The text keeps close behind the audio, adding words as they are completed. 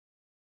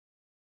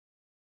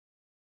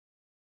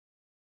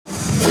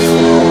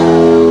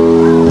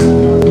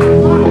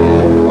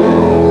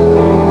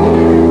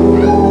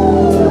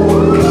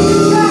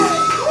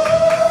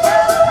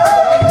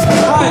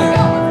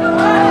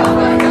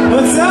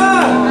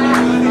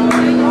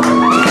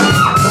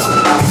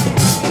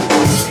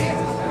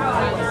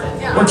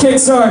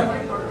Kickstart.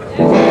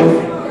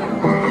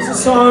 It's a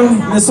song,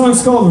 this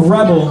song's called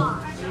Rebel.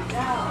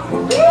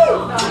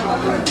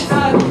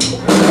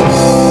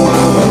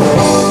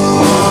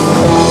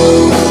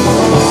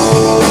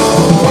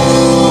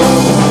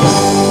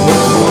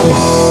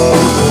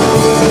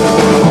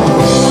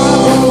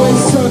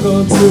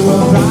 To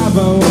arrive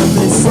at what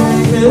they say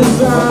is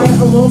right.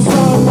 I won't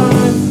fall in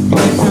line.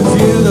 Make them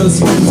feel those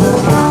friends that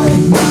I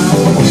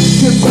ignite.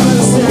 Can't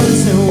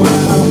understand when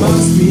I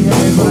must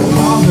behave like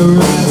all the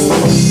rest.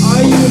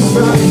 Are you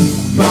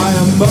frightened by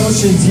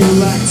emotions you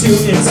like to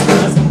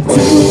express?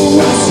 Do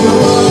what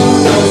you're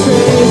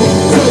afraid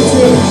to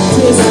do.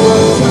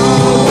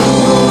 Disregard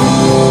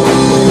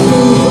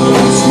move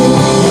on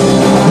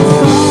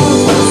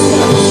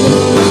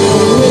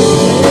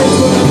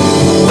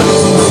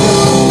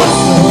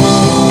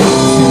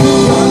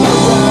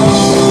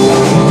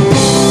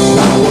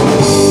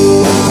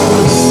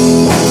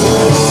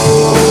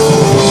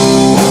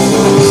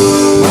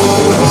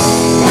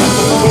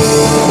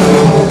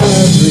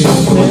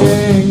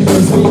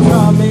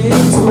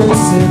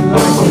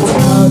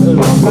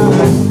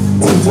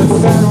to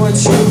defend what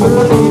you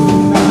believe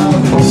in now.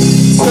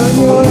 Turn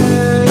your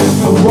head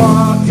and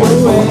walk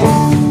away.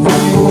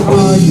 Bring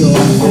all your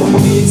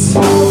enemies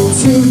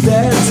to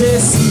their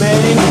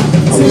dismay.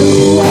 Do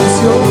what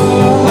you're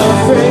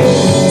afraid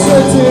to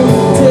do.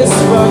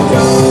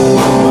 Disregard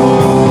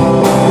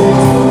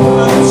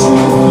what you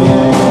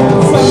hear.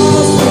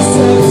 False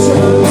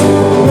perceptions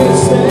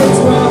which they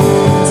dwell.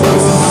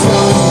 Takes a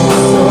strong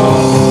soul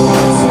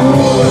to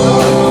love.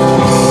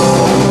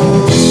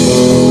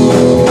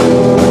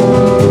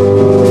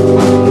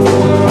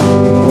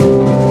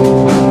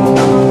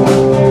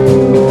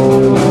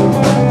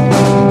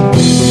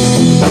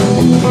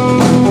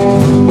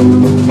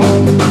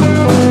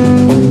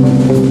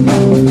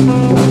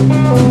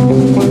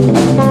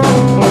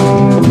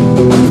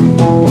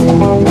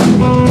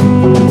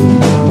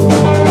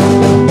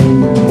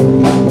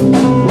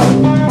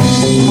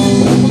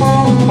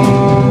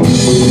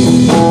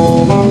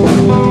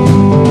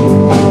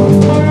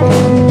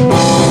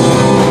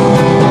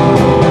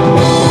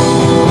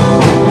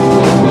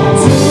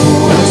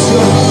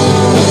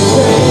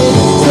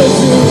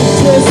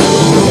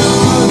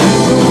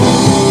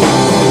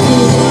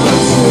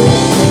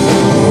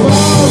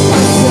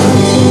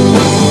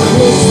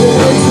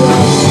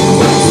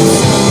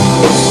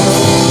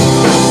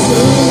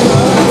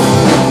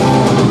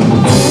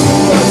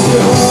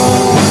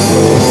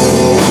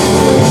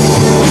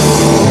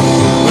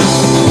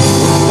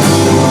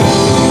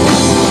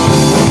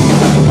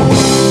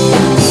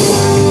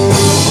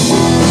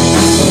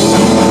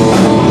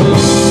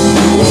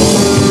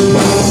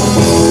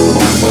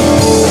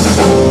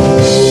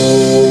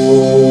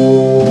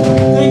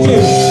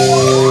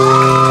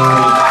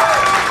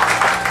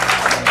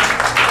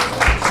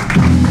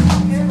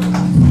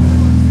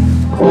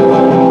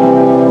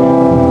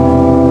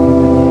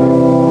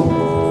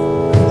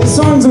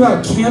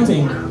 About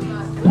camping.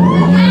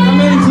 How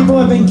many people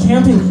have been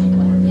camping?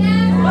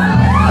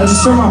 I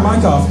just turned my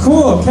mic off.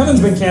 Cool,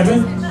 Kevin's been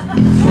camping.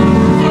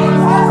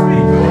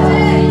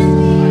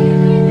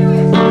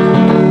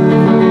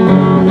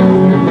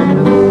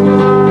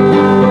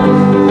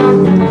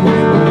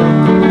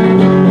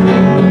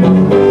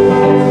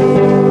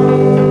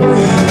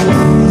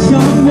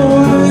 Young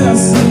boy, I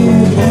see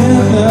it in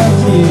the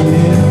heat.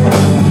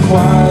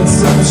 Quiet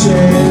summer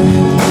shade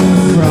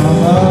from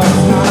a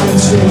pine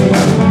tree.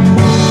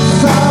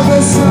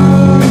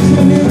 Some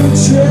canoe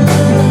trip.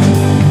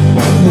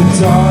 The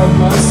dark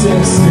must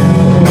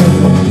extend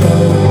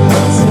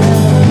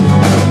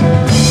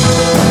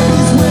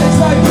these waves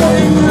are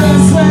getting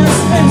restless,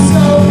 and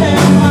so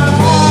am I.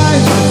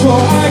 For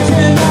I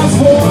cannot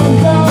form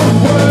the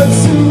words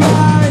to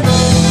write.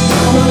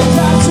 I wanna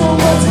capture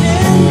what's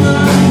in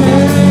my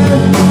head.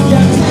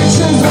 Yeah,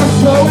 pictures are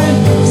flowing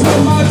from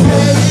my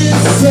pen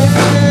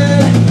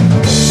instead.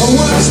 I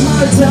watch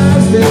my dad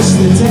fish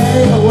the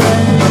day away.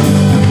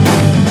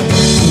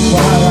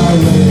 While I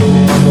live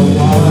in the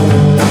water,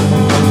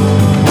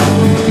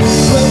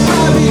 when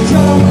I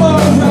become a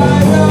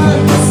writer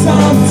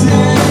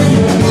someday,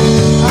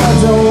 I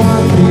don't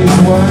want these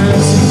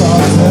words to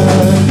falter.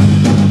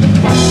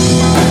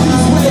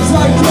 These waves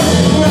are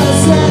getting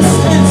restless,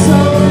 and so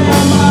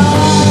am I.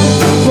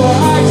 For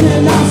I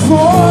cannot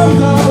form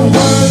the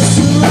words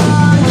to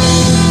write.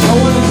 I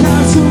wanna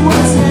capture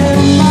what's in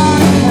my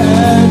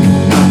head.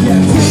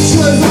 Yeah,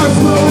 pictures are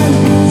flowing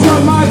from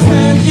my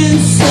pen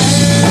instead.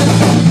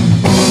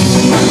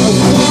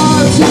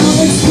 To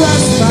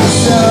express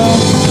myself,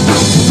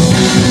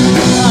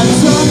 I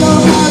don't know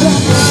how to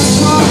ask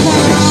for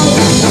help.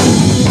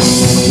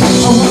 I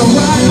wanna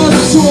write a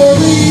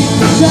story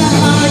that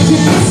I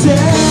can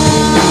tell.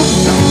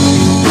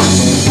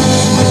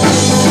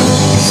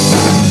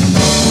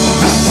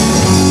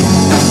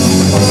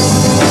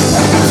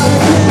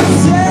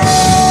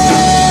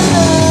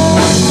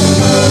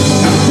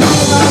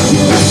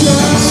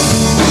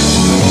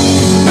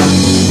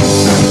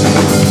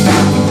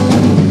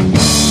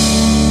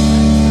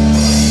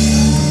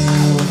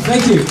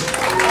 Thank you.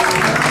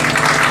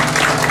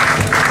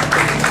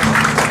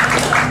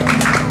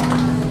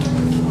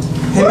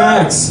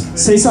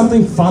 Max, say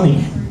something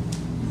funny.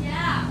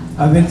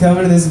 I've been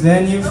coming to this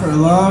venue for a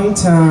long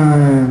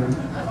time.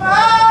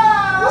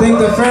 I think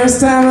the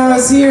first time I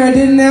was here, I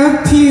didn't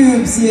have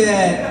pubes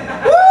yet.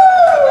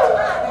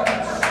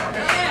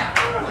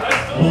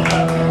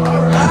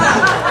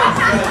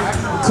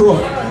 Cool.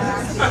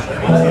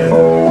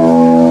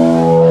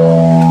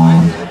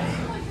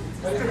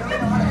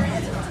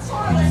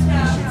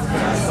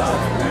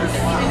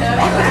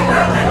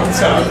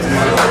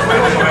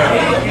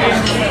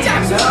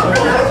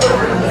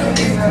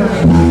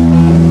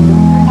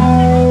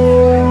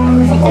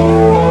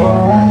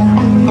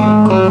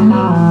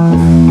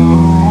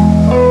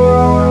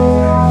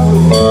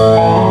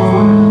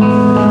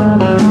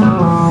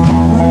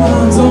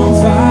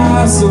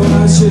 So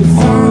I should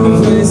find a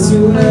place to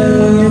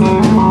lay.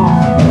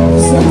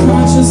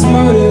 Subconscious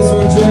motives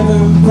were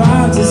driven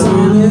by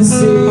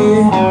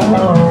dishonesty.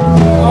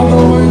 All the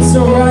words to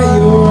right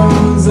your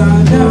wrongs I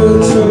never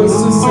chose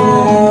to say.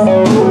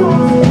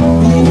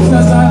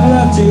 Because I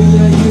loved you,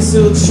 yet you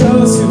still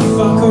chose to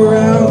fuck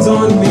around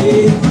on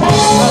me. Our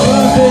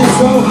love is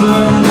over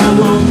and I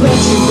won't let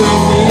you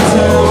bring me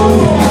down.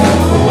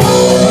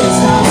 It's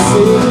not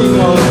sleeping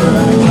over,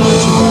 I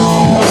caught you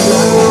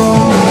around.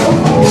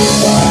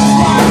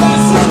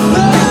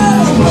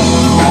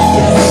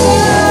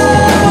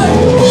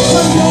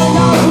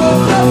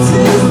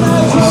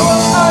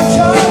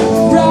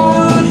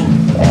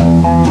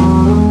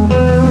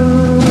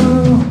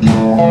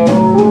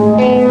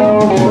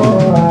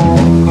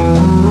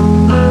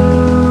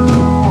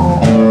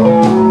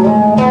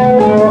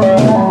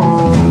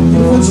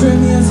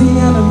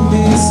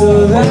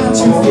 So that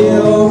you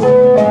feel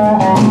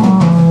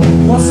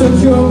more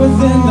secure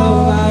within the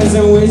lies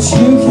in which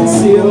you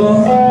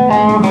conceal.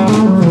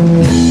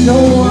 No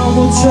one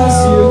will trust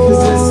you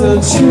cause it's the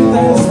truth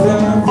that has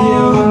been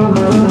revealed.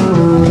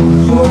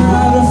 You are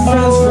out of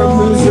friends from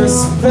whose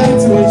respect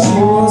which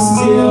you will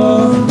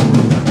steal.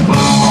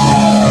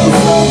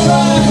 It's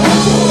over,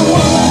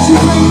 won't let you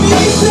bring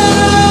me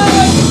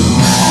down.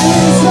 And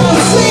it's not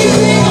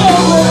sleeping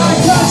over, I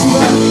got you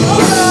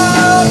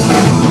around.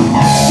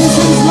 This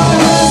is my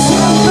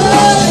lesson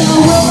learned,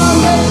 will I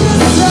make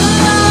it sound?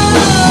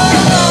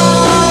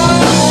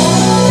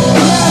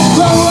 That's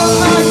what I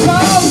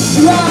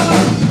come around.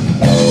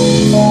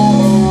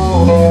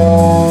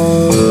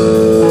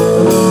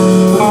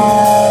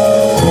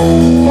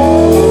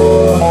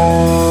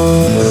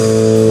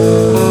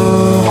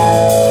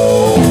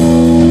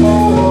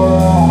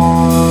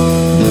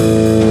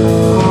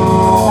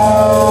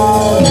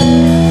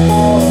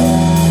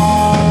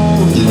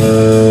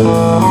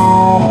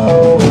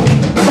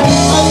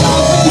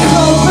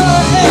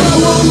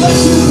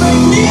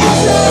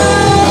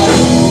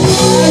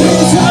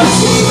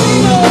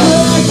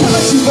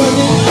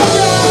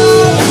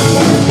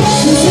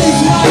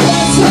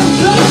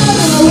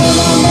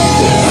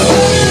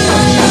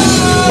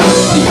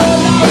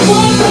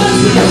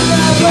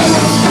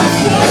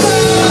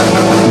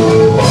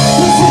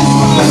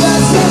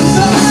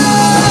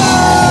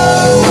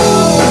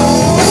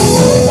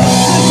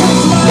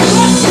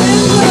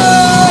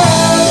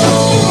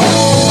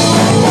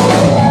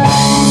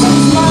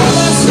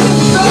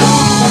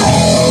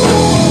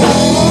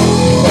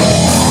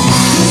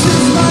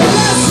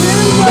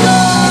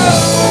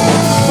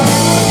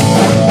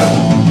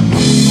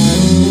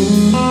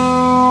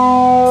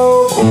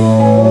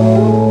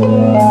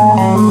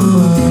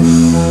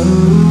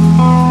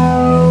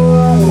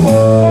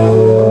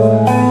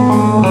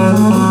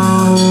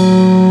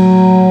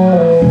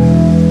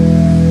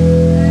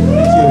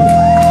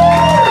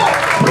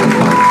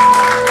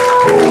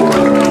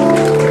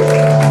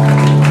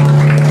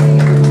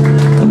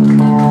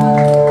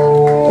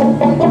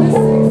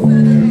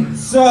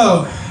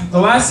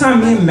 Last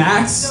time me and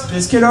Max,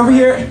 this kid over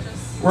here,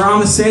 were on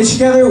the stage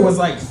together was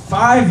like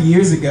 5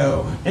 years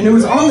ago. And it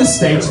was on the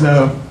stage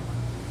though.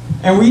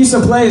 And we used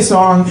to play a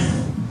song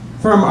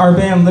from our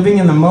band Living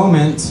in the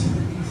Moment,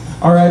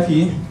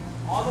 R.I.P.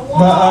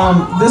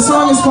 But this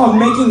song is called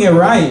Making It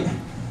Right.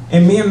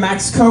 And me and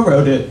Max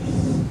co-wrote it.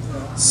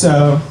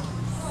 So.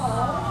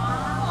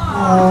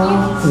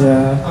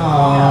 Yeah.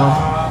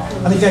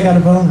 I think I got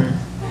a boner.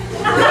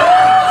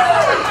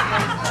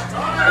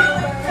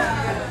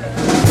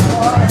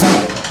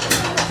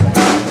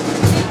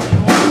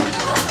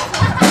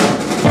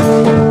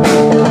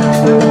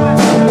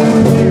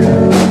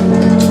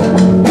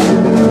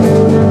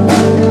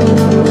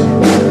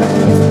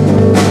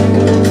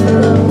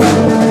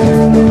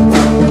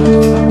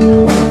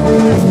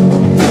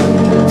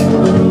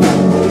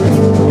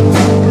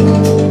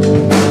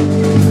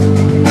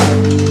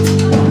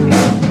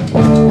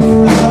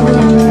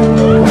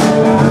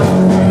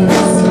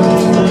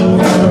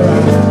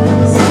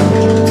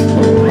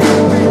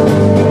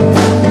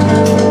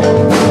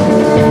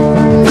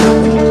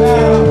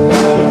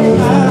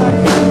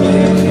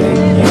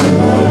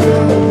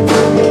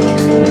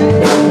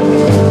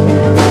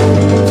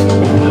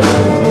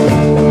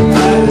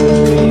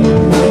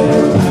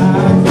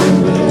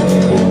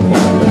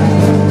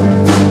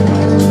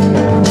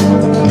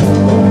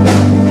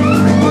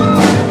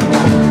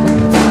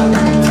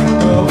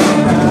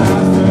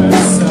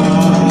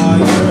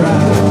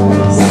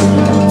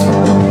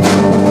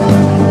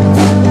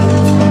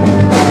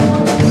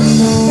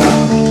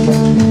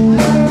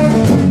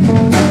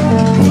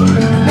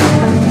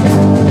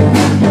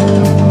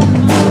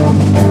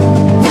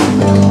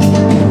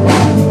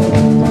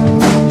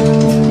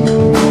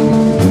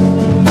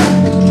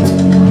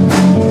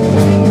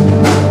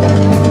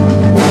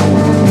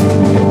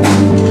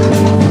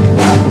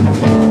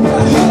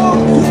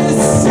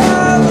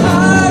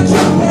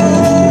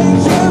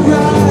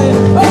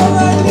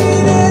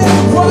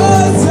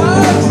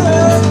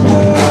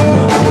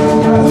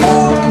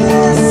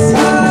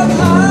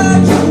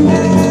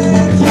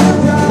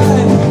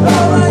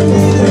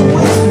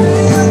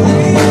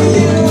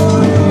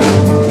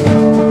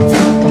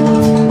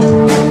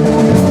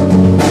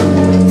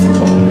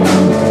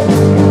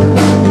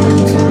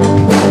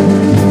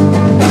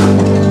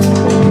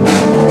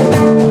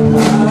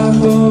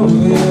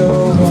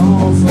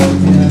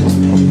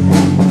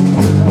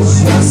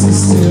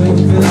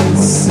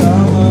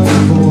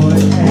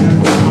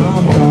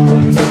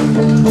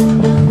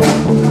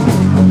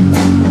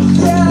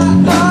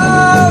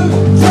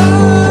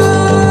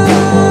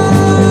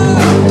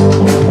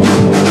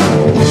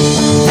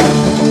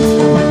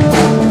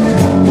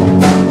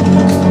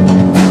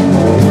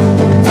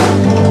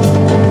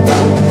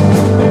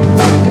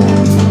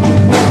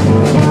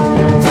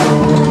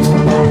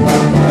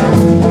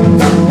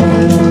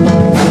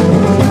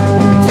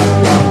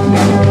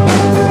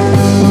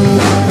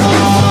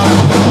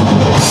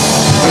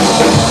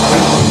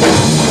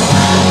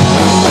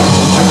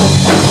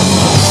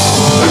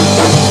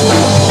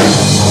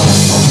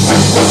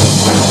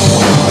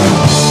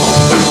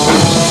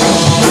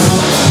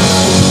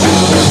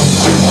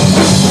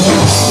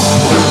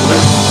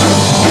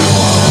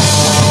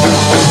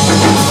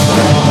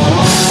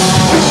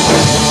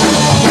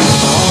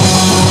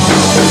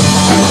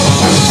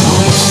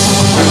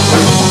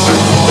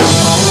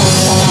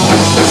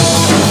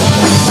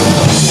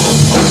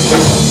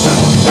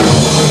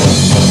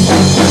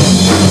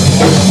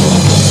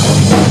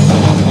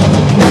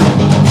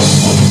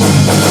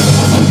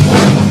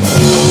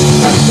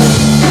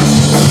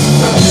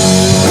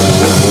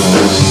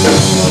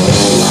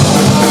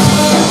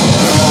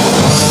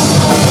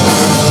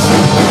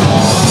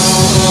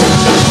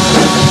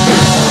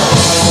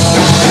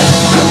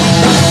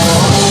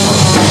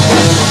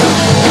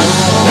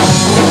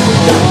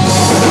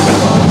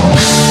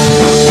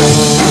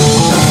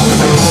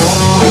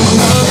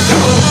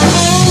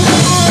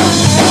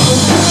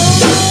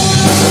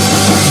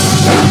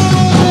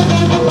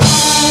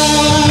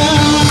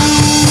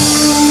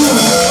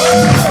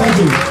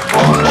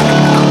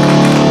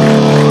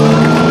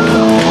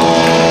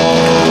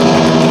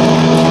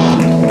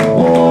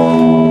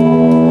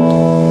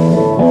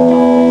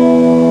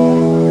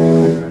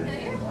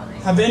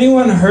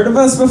 anyone heard of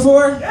us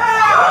before?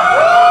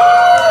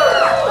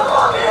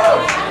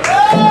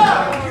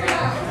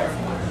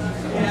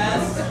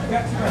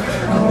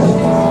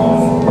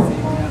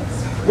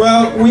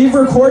 Well, we've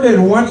recorded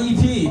one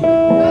EP.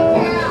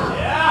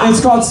 And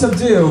it's called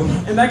Subdue,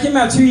 and that came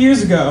out 2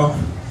 years ago.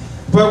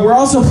 But we're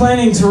also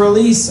planning to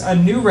release a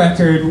new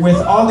record with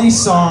all these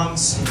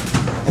songs,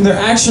 and they're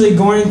actually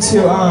going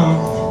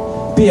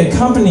to be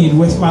accompanied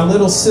with my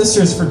little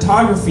sister's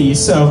photography.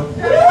 So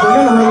we're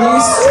gonna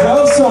release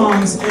 12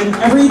 songs, and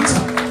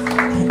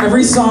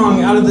every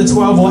song out of the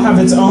 12 will have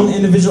its own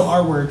individual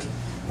artwork,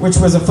 which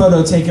was a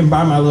photo taken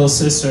by my little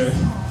sister.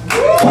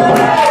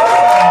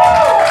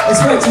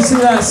 Expect to see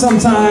that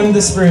sometime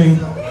this spring.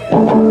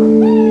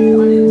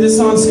 This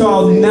song's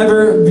called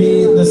Never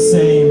Be the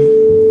Same.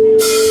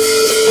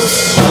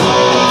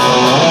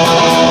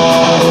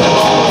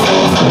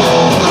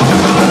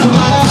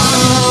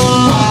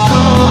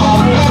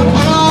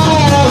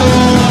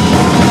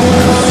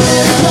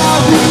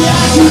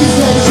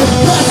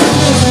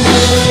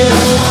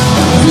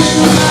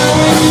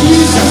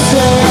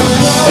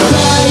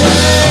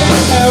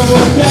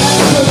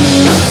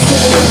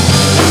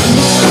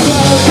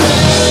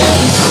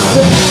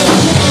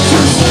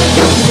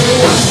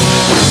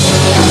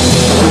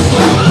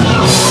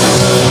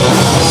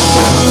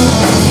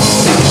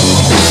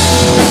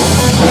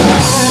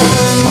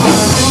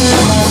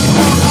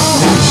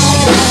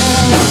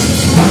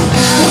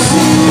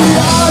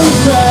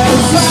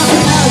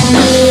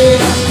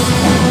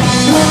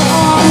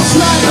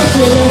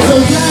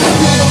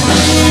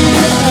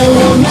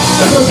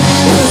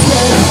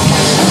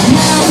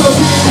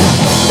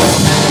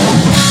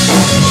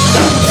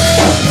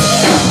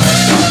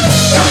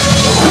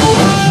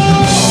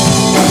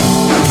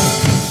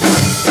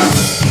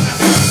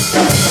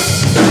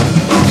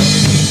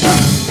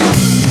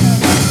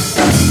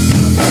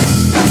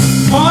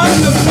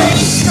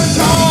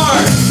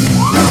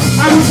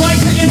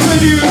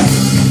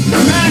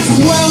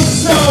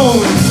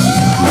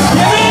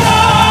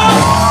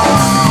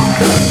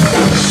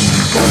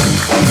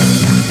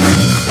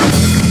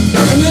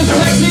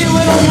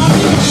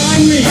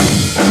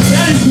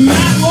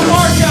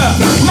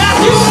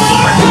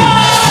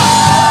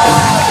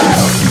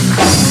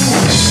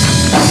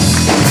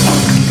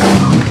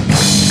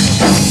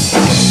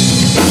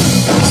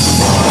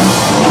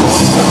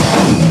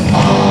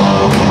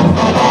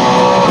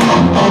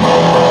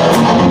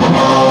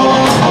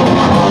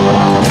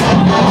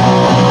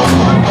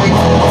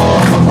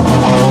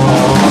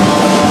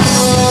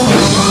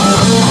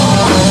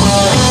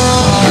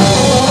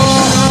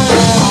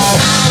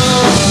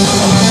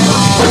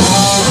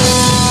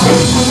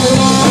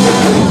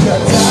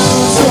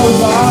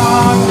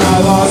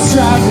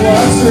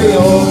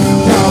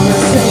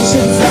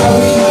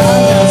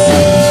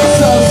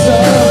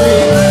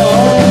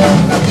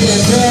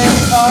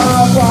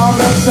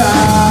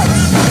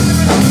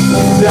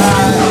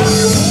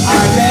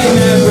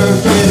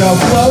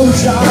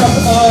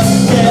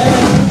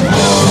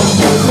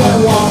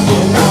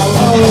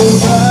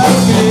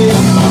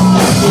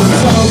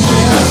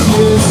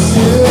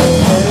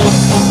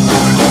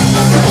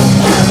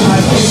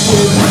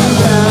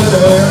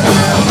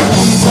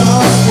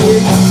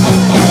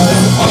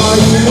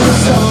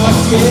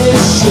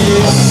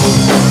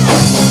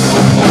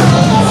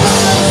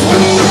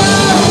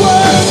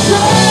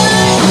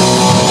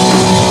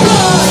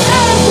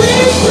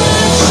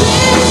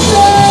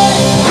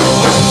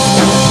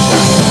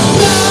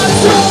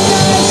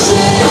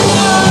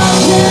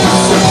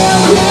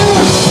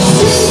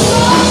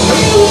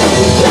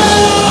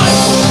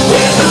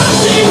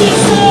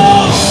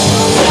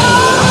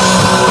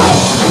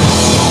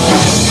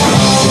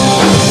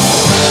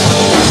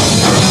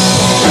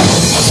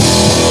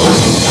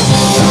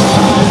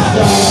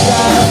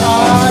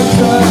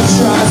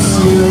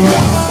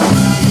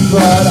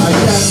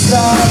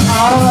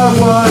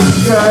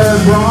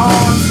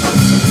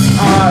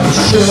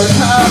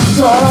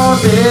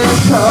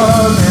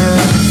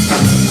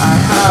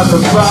 The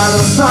vital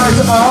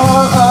signs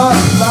all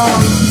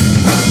along.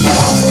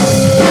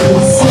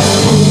 It's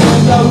simple,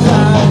 no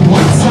that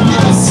one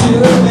time's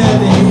too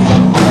many,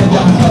 and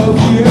I hope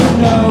you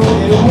know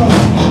it won't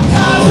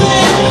happen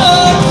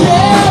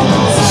again.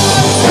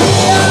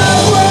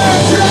 Times we were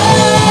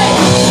great,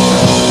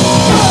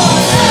 but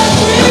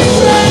every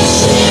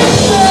friendship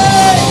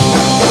fade.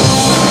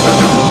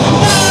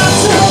 Not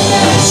to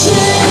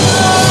mention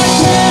I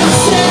can't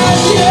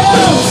stand you.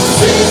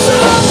 Seems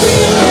I'm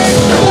feeling,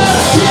 but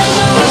I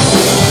cannot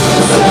see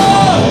myself.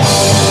 No!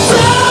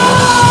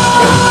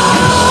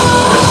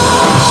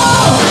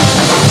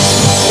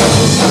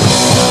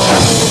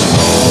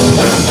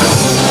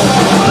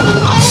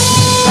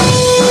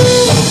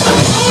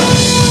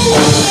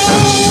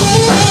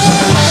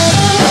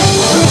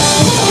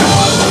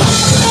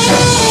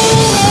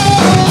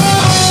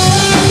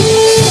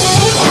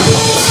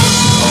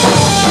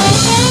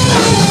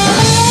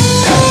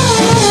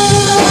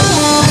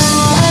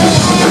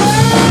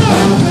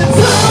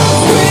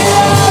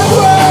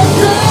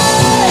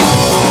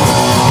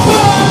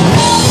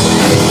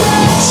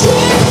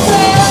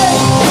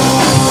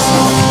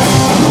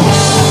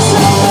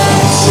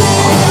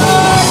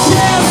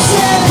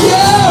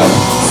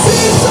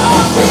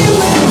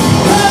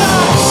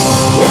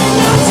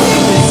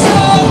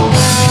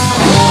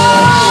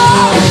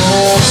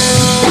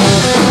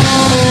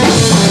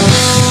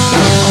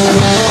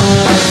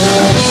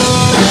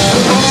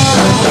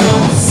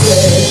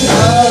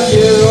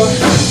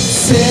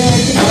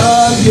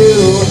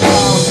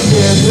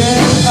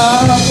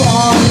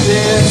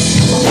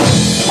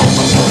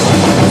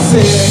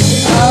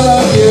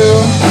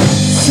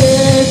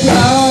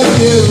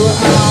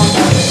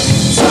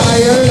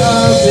 tired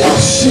of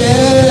this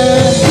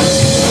shit.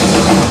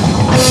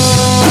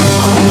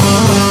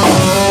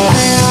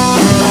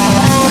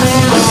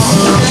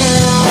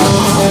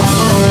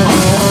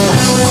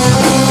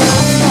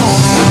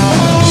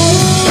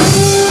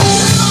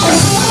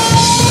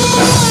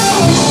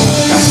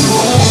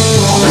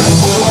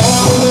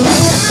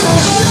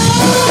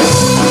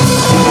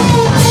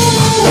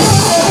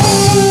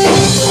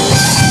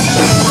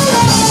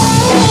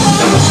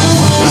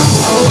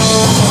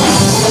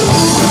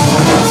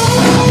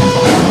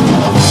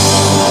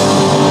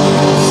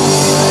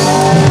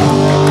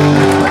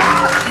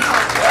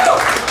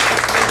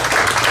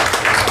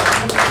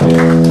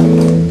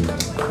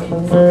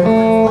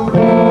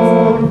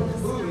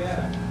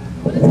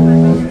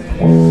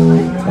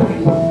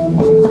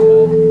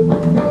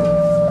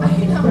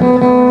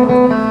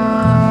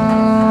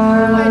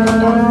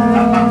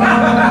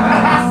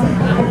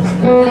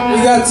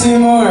 Two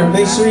more.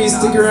 Make sure you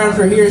stick around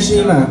for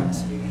Hiroshima.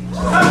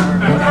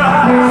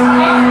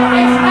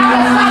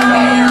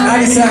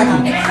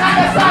 Nagasaki.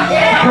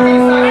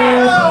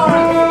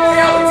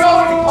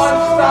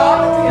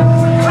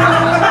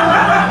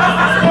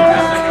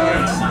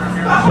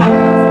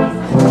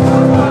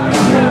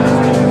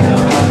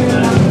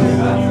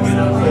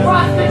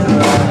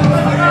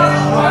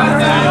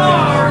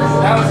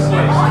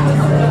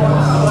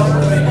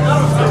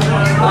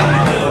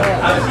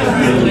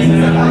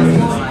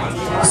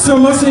 So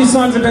most of these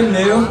songs have been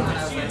new,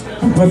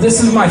 but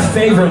this is my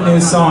favorite new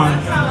song.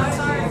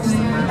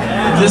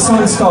 This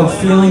one's called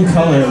Feeling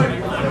Color.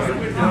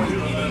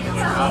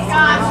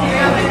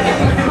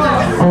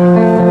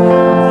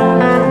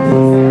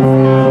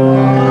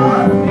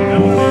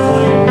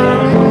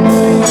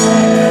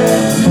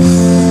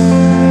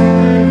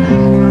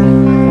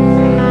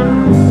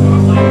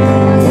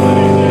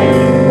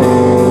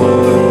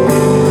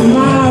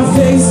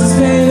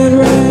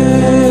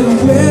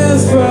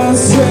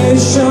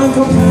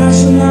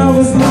 Compassion that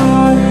was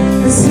not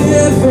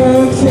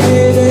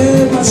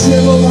reciprocated. My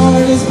shriveled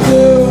heart is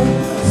blue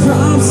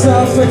from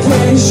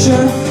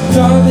suffocation.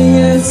 Darling,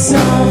 it's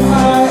time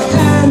I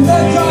end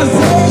the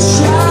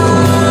causation.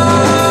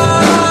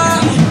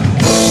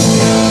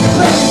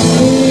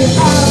 Lately,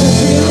 I've been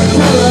feeling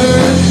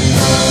colored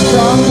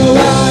from the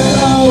lack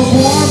of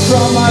warmth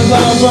from my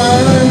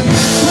lover.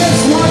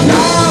 With one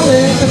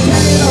palette, the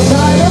pain of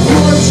write a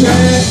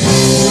portrait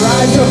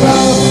right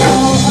above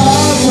all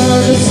of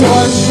her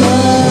distortion.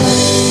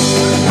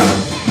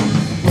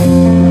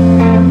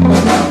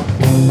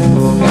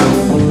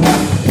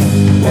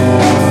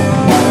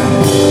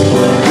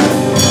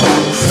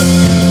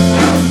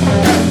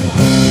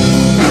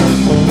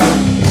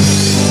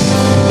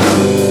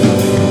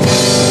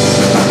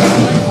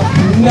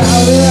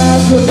 Now that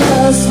I've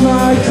progressed,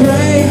 my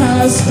gray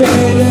has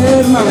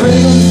faded. My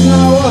rhythm's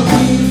now a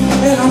beat,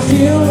 and I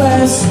feel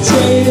less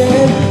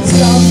jaded.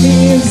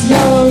 Something's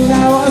yellow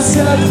now, I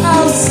step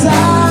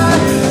outside.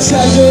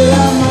 Treasure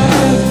at my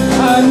hands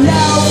are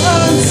now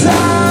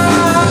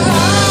untied.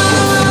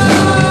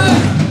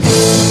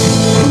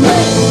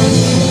 Lately,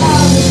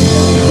 I've been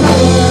feeling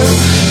colored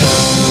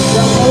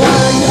from the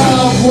lack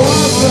of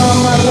warmth from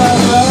my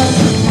lover.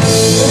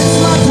 It's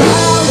my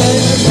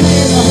palette, the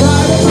pain of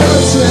write a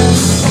portrait.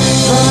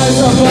 Rise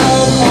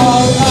above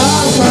all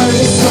of her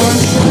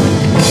distortion.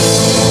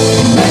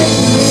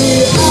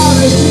 Lately, I've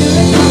been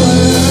feeling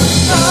colored.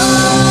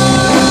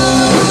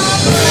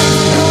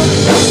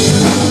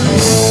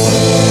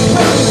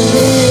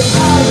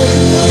 Lately,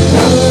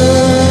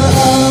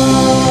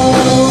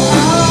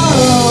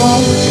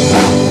 I've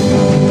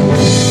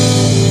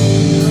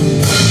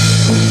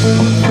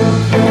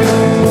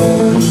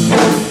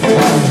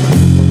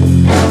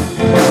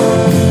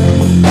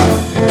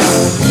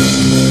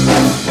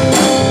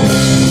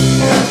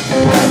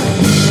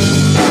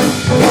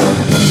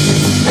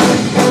been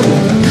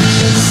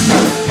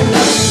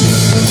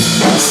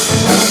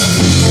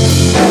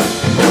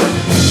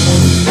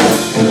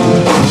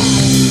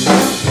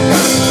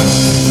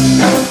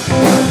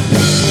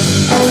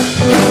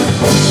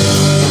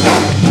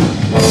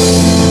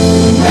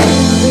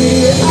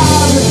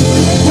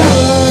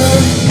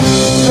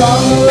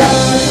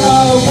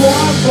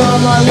feeling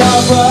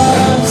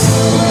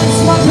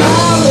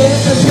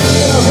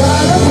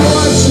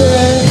colored.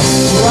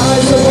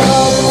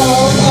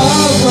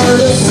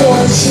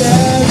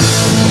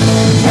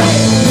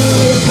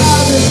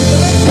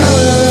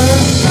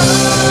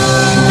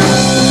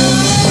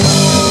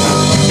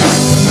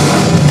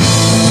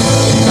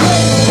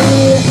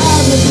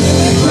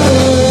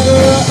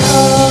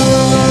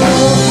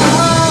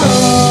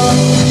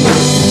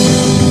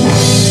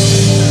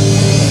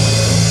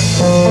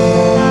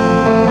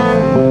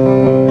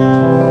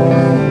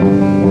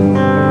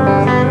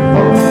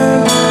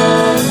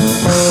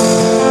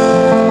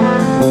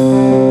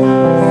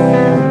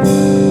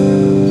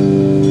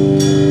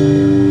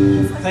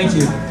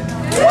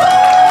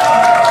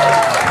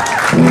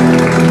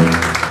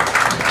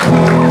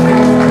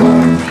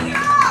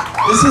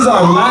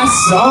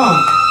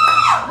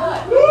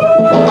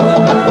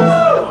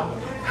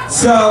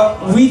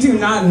 So we do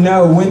not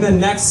know when the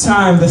next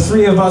time the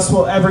three of us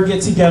will ever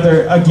get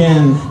together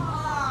again.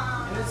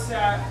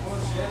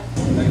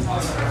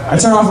 I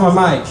turn off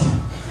my mic.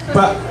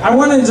 But I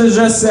wanted to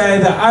just say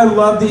that I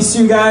love these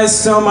two guys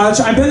so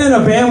much. I've been in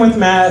a band with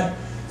Matt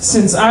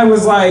since I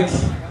was like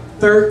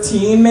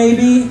 13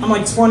 maybe. I'm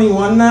like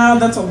 21 now.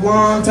 That's a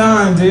long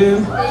time,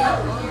 dude.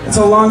 It's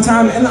a long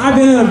time. And I've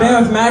been in a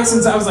band with Max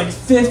since I was like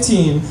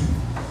 15.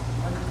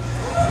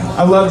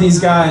 I love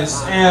these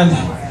guys. And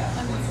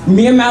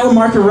me and Matt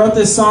LaMarca wrote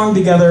this song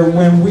together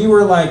when we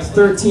were like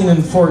 13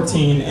 and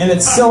 14. And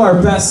it's still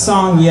our best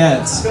song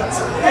yet.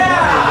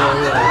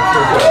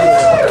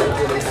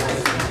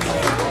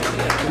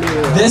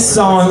 This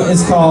song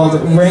is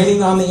called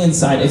Raining on the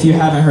Inside, if you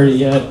haven't heard it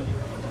yet.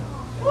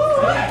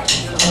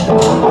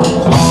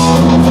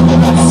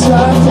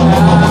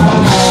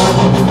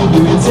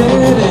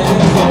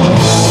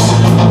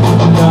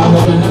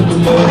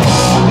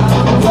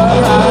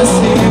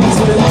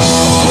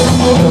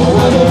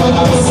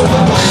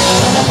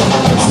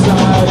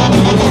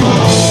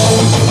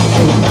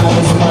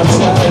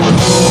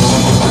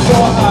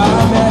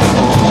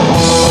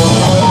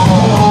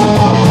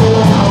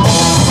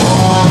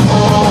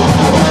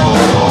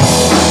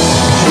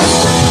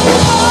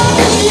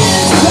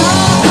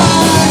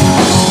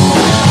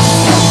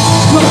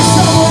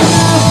 Someone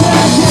out there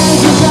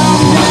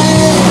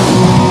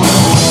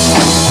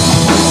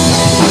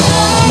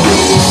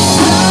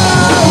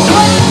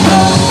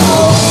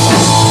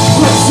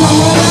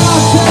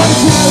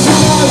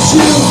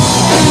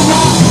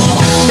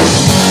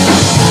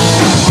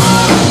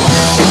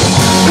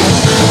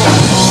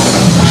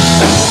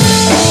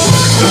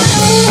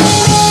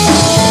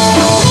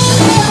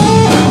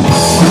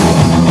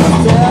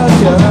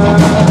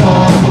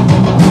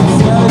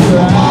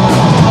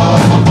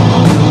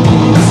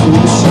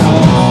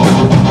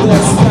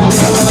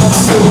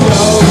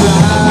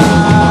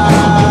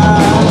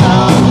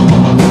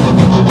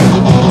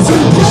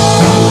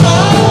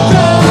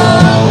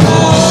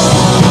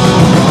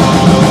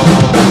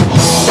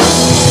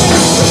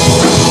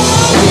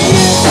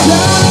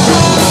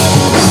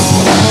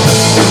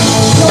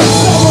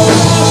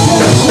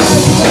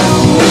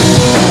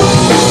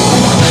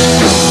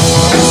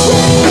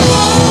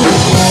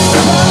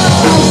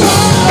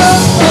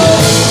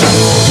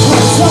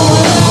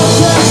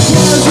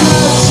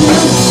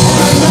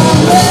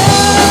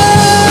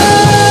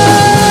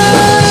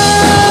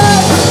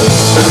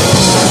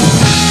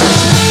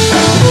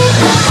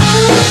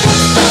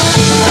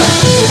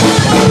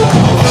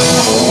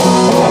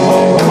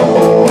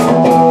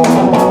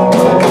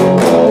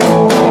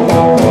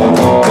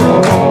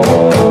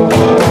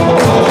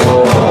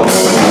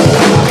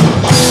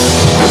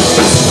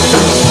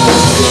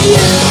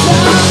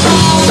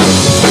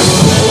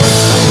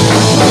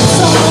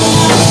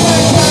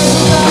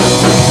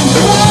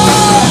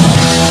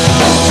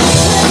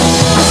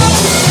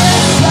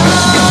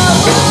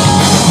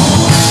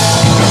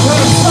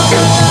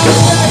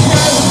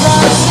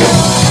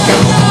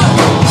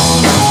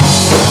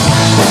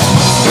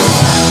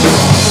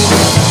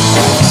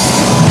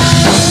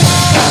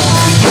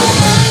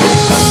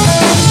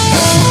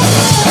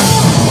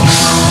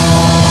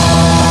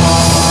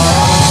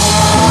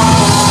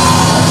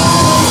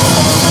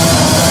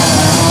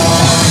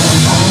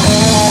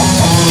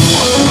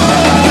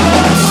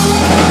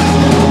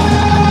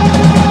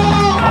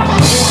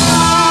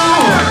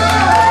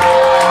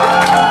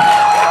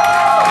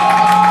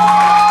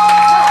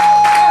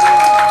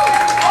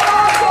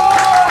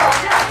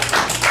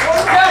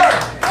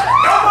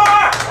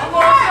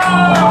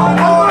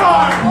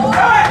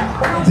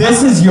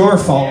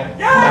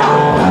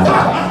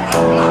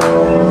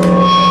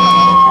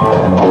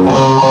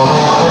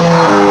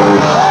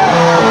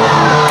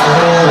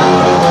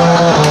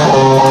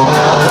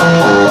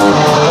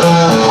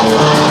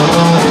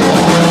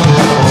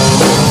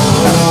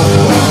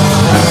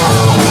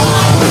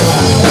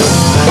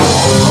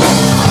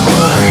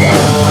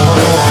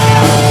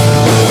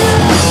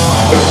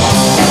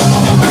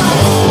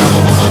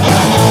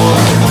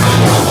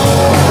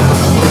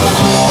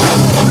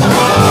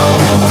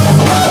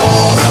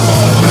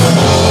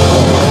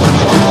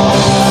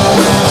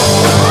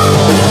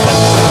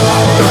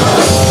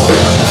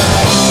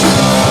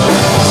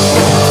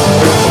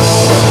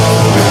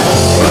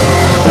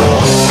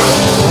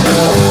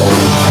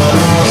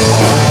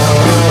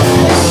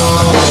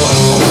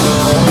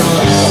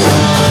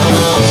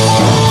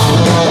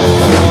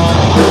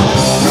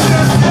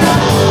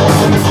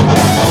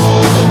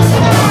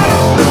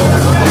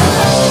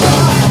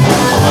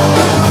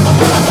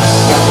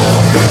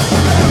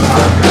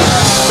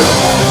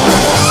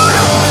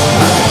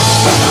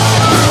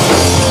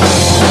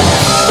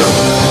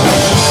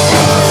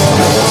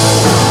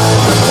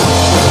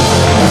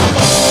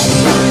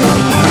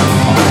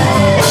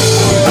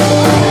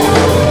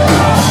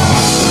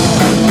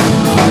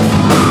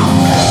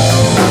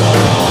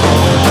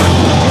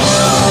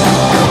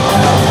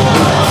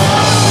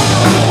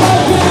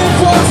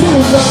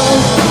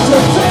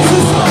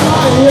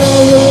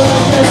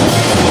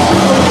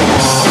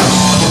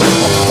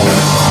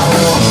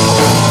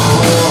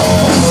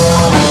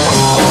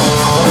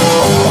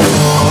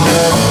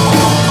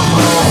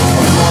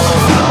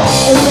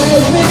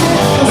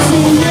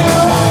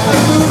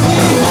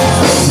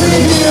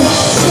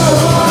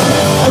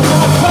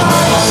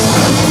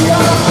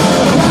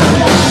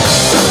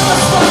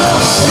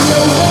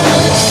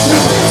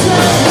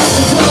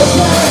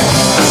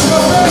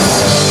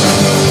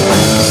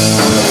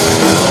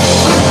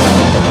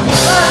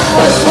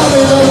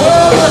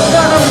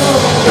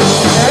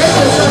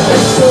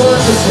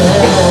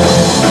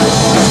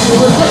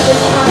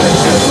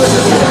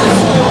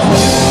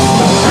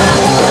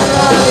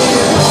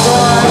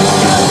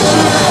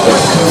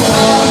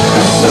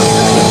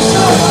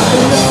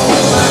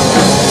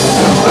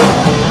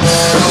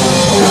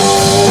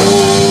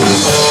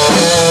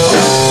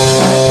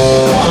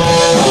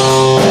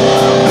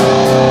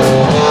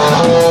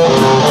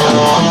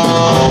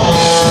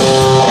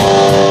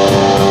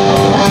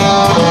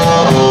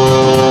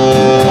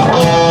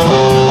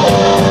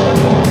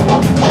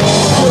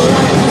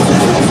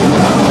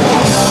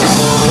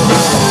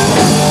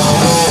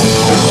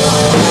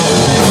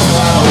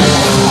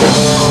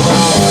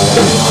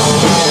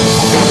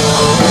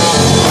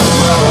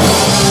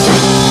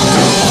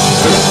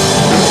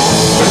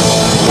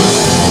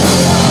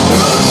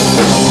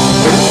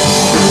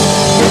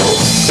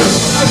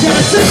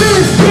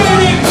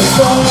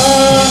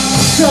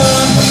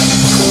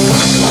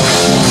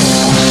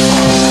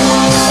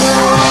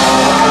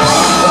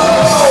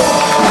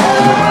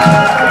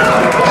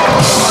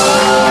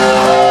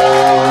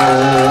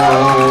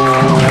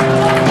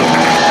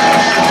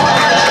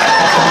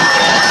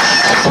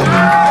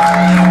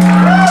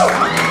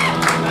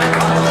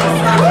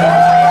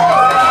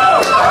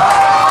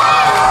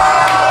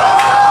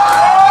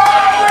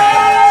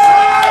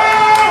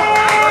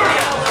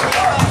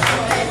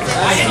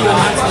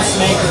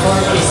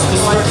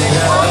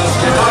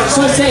Just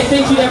want to say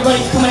thank you to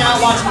everybody for coming out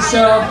and watching the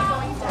show.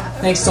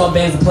 Thanks to all the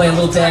bands that play A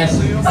Little Death,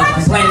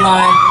 Complaint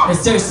Line,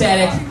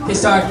 Static,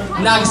 Kickstart,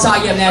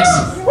 Nagasaki up next.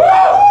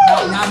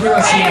 Not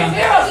Hiroshima.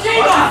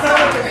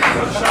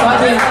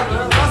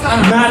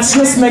 Matt's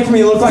just making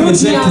me look like a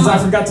dick because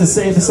I forgot to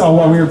say this all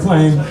while we were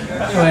playing.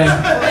 Anyway,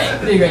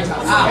 you did a great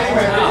job.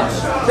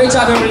 Great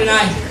job everybody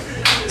tonight.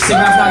 Stick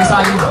around for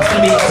Nagasaki. It's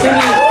gonna be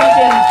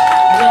fucking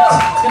lit.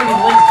 It's gonna be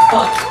lit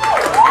fuck.